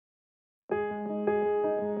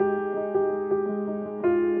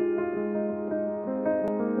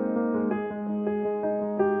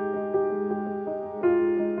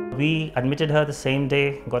We admitted her the same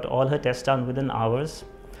day, got all her tests done within hours,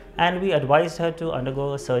 and we advised her to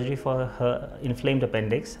undergo a surgery for her inflamed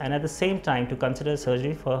appendix and at the same time to consider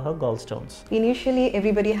surgery for her gallstones. Initially,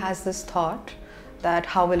 everybody has this thought that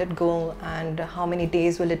how will it go and how many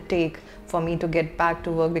days will it take for me to get back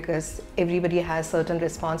to work, because everybody has certain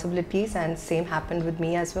responsibilities, and same happened with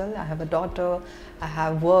me as well. I have a daughter, I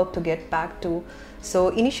have work to get back to. So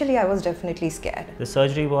initially I was definitely scared. The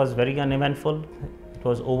surgery was very uneventful. It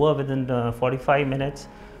was over within 45 minutes.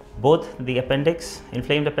 Both the appendix,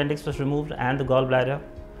 inflamed appendix was removed, and the gallbladder.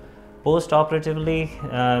 Post-operatively,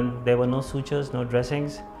 there were no sutures, no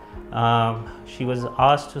dressings. She was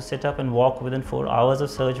asked to sit up and walk within 4 hours of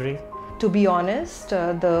surgery. To be honest,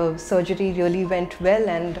 the surgery really went well,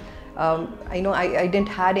 and I didn't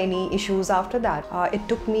had any issues after that. It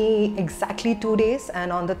took me exactly 2 days,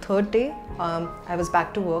 and on the third day, I was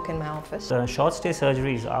back to work in my office. Short stay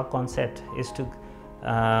surgeries, our concept is to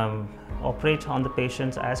operate on the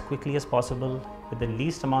patients as quickly as possible with the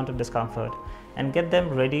least amount of discomfort and get them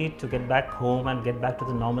ready to get back home and get back to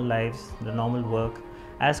the normal lives, the normal work,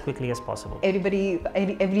 as quickly as possible.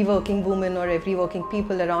 Every working woman or every working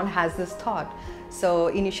people around has this thought. So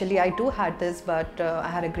initially I too had this, but I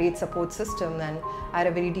had a great support system, and I had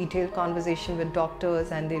a very detailed conversation with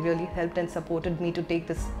doctors, and they really helped and supported me to take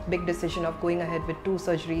this big decision of going ahead with 2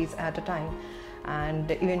 surgeries at a time. And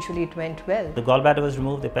eventually it went well. The gallbladder was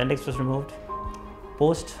removed, the appendix was removed.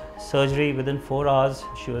 Post-surgery, within 4 hours,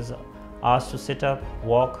 she was asked to sit up,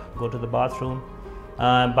 walk, go to the bathroom.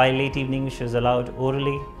 By late evening, she was allowed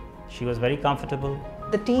orally. She was very comfortable.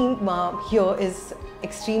 The team here is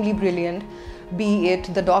extremely brilliant, be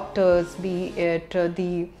it the doctors, be it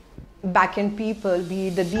the back-end people, be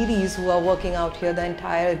it the DDs who are working out here, the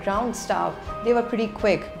entire ground staff. They were pretty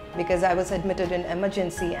quick, because I was admitted in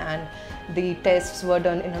emergency and the tests were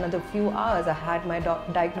done in another few hours. I had my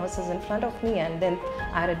diagnosis in front of me, and then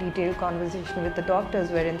I had a detailed conversation with the doctors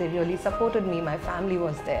wherein they really supported me. My family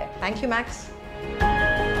was there. Thank you, Max.